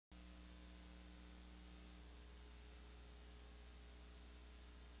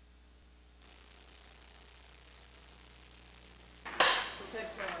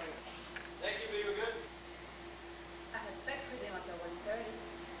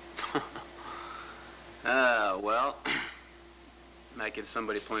Well, might give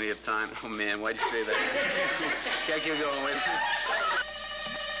somebody plenty of time. Oh, man, why'd you say that? Can't keep going with it.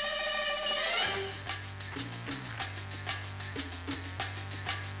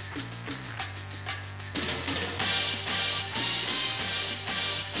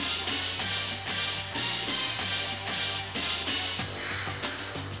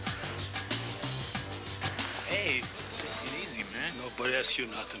 Hey, take it easy, man. Nobody asks you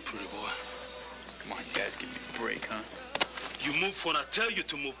nothing, pretty boy. Come on, you guys, give me a break, huh? You move when I tell you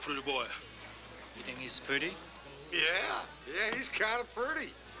to move, pretty boy. You think he's pretty? Yeah, he's kind of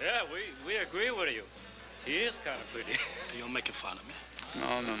pretty. Yeah, we agree with you. He is kind of pretty. You're making fun of me.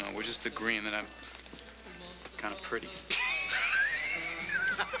 No. We're just agreeing that I'm kind of pretty.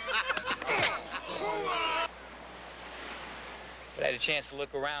 But I had a chance to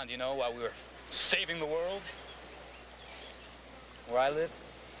look around, you know, while we were saving the world. Where I live,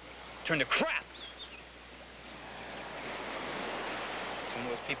 turned to crap. Some of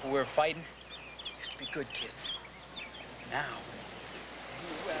those people we were fighting used to be good kids. Now,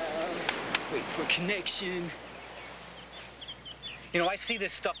 wait for connection. You know, I see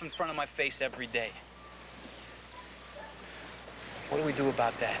this stuff in front of my face every day. What do we do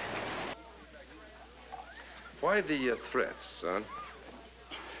about that? Why the threats, son?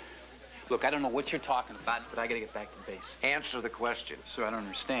 Look, I don't know what you're talking about, but I gotta get back to base. Answer the question. Sir, I don't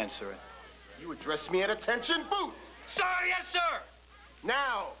understand, sir. You address me at attention booth. Sir, yes, sir!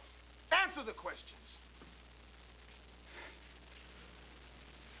 Now, answer the questions.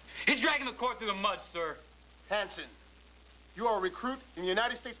 He's dragging the court through the mud, sir. Hanson, you are a recruit in the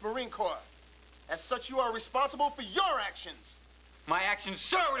United States Marine Corps. As such, you are responsible for your actions. My actions,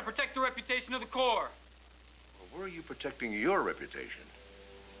 sir, were to protect the reputation of the Corps. Well, where are you protecting your reputation?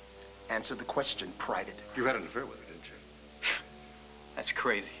 Answer the question, Private. You had an affair with her, didn't you? That's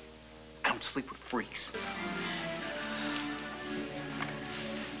crazy. I don't sleep with freaks.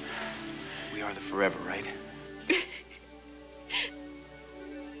 We are the forever, right?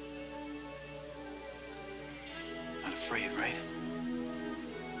 Not afraid, right?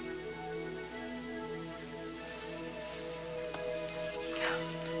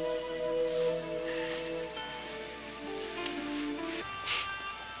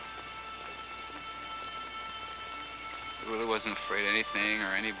 I really wasn't afraid of anything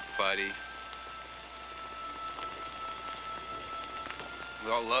or anybody.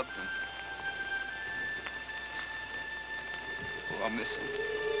 We all loved him. We'll all miss him.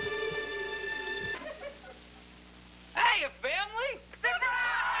 Hey, a family!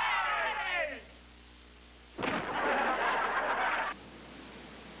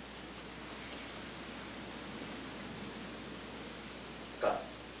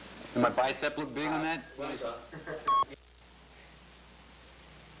 Did my bicep look big on that?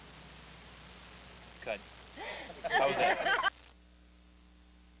 Good. How was that?